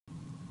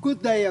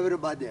Good day,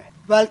 everybody.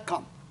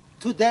 Welcome.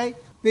 Today,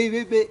 we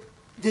will be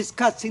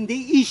discussing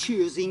the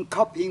issues in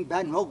copying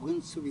Van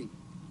Hogen's swing.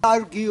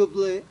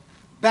 Arguably,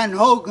 Van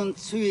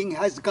Hogen's swing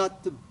has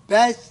got the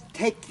best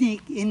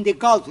technique in the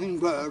golfing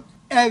world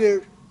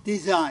ever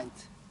designed.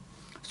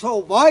 So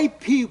why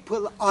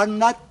people are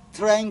not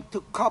trying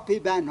to copy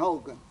Van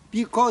Hogen?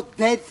 Because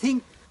they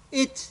think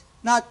it's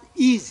not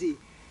easy.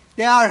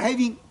 They are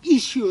having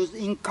issues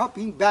in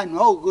copying Van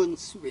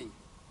Hogen's swing.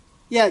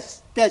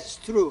 Yes, that's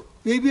true.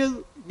 We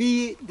will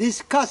be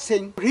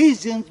discussing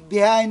reasons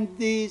behind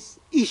these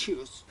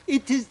issues.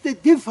 It is the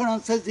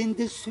differences in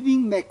the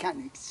swing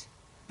mechanics,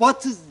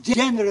 what is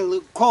generally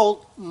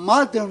called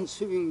modern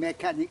swing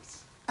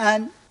mechanics,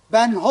 and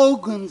Van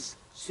Hogen's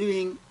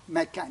swing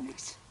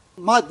mechanics.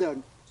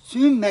 Modern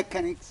swing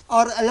mechanics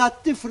are a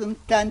lot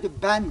different than the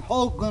Van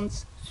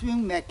Hogen's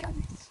swing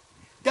mechanics.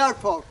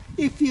 Therefore,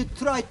 if you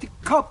try to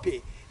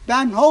copy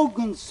Van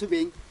Hogen's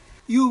swing,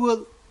 you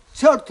will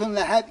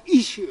certainly have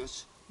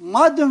issues.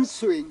 Modern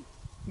swing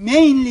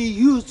mainly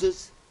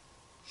uses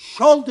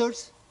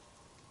shoulders,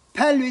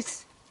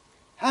 pelvis,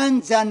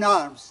 hands and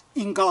arms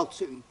in golf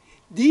swing.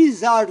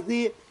 These are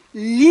the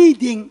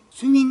leading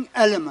swing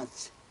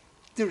elements.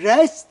 The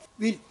rest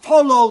will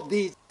follow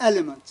these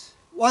elements.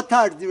 What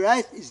are the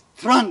rest is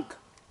trunk,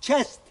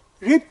 chest,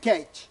 rib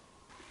cage.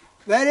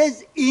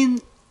 Whereas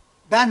in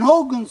Van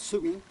Hogen's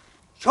swing,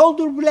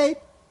 shoulder blade,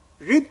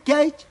 rib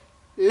cage,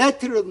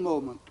 lateral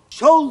movement.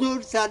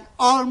 Shoulders and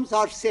arms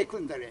are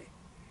secondary.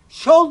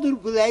 Shoulder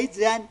blades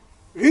and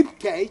rib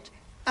cage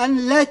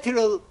and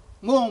lateral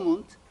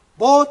movement,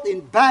 both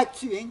in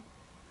backswing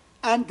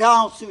and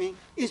downswing,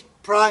 is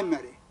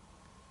primary.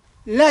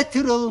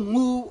 Lateral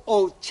move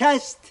of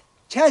chest,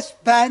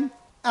 chest bend,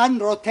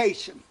 and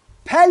rotation.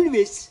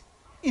 Pelvis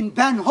in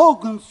Van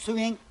Hogen's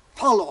swing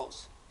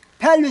follows.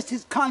 Pelvis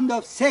is kind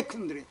of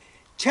secondary.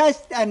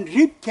 Chest and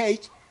rib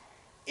cage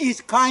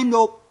is kind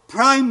of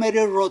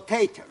primary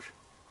rotator.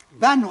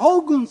 Van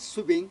Hogen's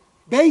swing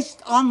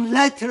based on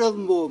lateral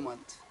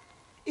movement.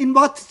 In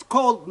what is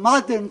called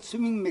modern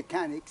swing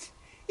mechanics,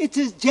 it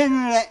is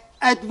generally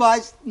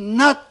advised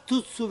not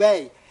to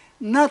sway,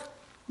 not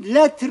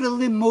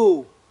laterally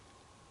move.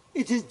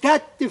 It is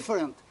that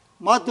different,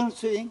 modern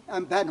swing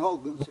and Van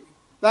Hogen's swing.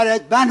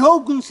 Whereas Van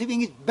Hogen's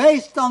swing is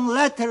based on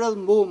lateral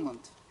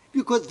movement,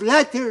 because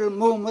lateral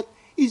movement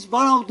is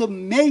one of the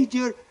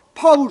major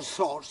power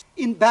sources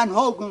in Van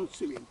Hogen's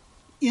swing.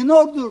 In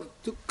order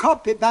to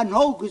copy Van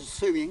Hogen's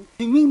swing,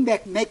 swing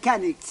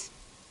mechanics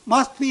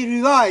must be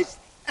revised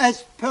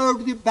as per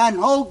the Van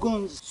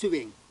Hogen's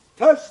swing.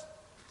 First,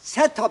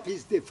 setup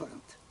is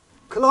different.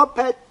 Club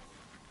head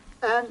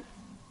and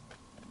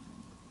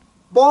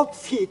both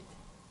feet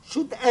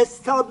should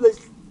establish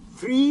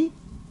 3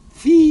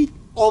 feet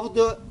of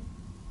the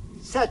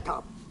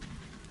setup.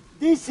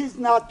 This is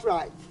not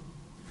right.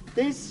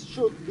 This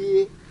should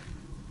be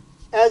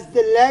as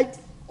the legs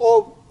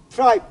of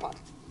tripod.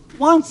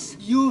 Once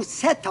you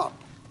set up,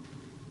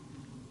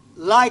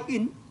 like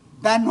in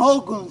Van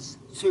Hogen's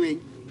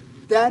swing,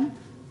 then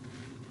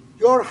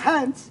your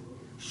hands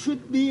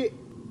should be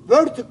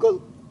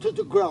vertical to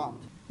the ground,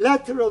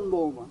 lateral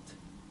movement.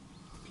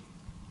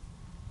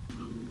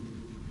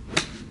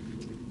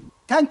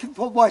 Thank you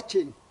for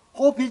watching.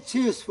 Hope it's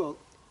useful.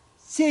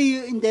 See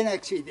you in the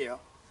next video.